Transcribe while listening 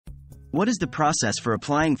What is the process for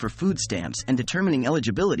applying for food stamps and determining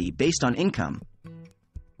eligibility based on income?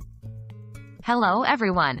 Hello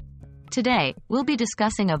everyone. Today, we'll be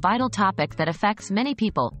discussing a vital topic that affects many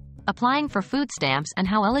people, applying for food stamps and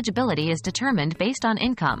how eligibility is determined based on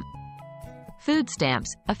income. Food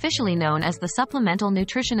stamps, officially known as the Supplemental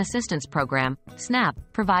Nutrition Assistance Program, SNAP,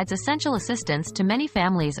 provides essential assistance to many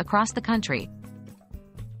families across the country.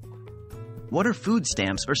 What are food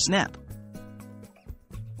stamps or SNAP?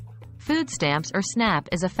 Food stamps or SNAP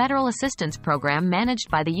is a federal assistance program managed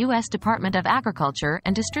by the U.S. Department of Agriculture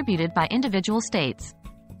and distributed by individual states.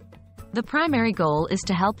 The primary goal is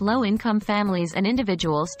to help low-income families and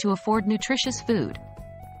individuals to afford nutritious food.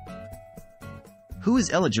 Who is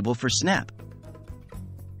eligible for SNAP?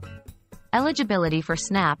 Eligibility for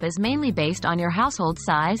SNAP is mainly based on your household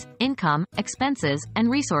size, income, expenses, and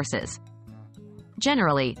resources.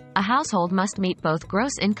 Generally, a household must meet both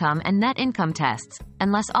gross income and net income tests,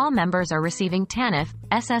 unless all members are receiving TANF,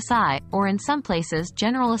 SSI, or in some places,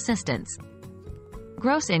 general assistance.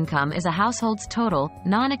 Gross income is a household's total,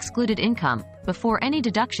 non-excluded income, before any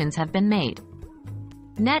deductions have been made.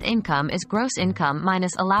 Net income is gross income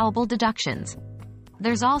minus allowable deductions.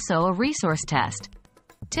 There's also a resource test.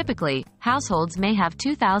 Typically, households may have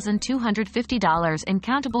 $2,250 in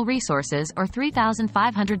countable resources or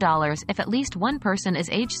 $3,500 if at least one person is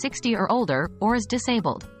age 60 or older, or is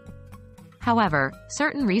disabled. However,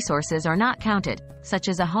 certain resources are not counted, such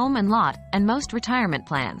as a home and lot, and most retirement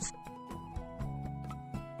plans.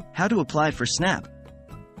 How to apply for SNAP?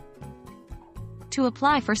 To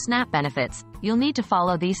apply for SNAP benefits, you'll need to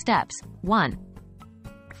follow these steps. 1.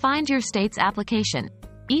 Find your state's application.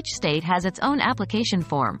 Each state has its own application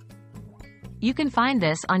form. You can find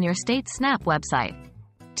this on your state's SNAP website.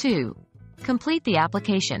 2. Complete the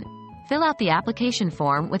application. Fill out the application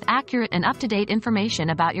form with accurate and up-to-date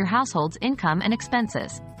information about your household's income and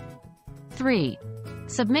expenses. 3.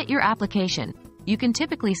 Submit your application. You can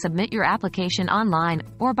typically submit your application online,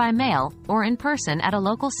 or by mail, or in person at a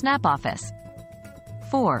local SNAP office.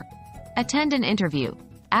 4. Attend an interview.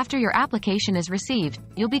 After your application is received,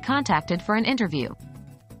 you'll be contacted for an interview.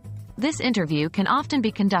 This interview can often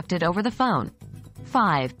be conducted over the phone.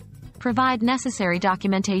 5. Provide necessary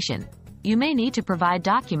documentation. You may need to provide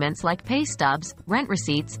documents like pay stubs, rent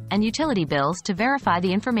receipts, and utility bills to verify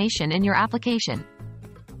the information in your application.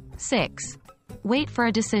 6. Wait for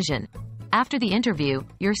a decision. After the interview,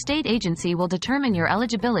 your state agency will determine your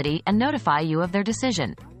eligibility and notify you of their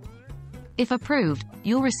decision. If approved,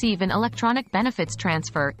 you'll receive an electronic benefits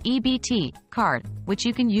transfer (EBT) card, which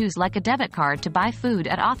you can use like a debit card to buy food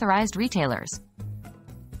at authorized retailers.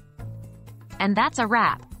 And that's a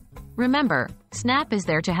wrap. Remember, SNAP is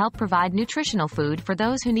there to help provide nutritional food for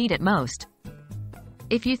those who need it most.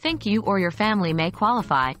 If you think you or your family may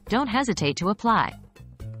qualify, don't hesitate to apply.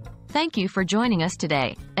 Thank you for joining us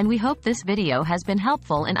today, and we hope this video has been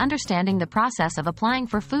helpful in understanding the process of applying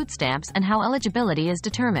for food stamps and how eligibility is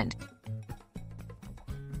determined.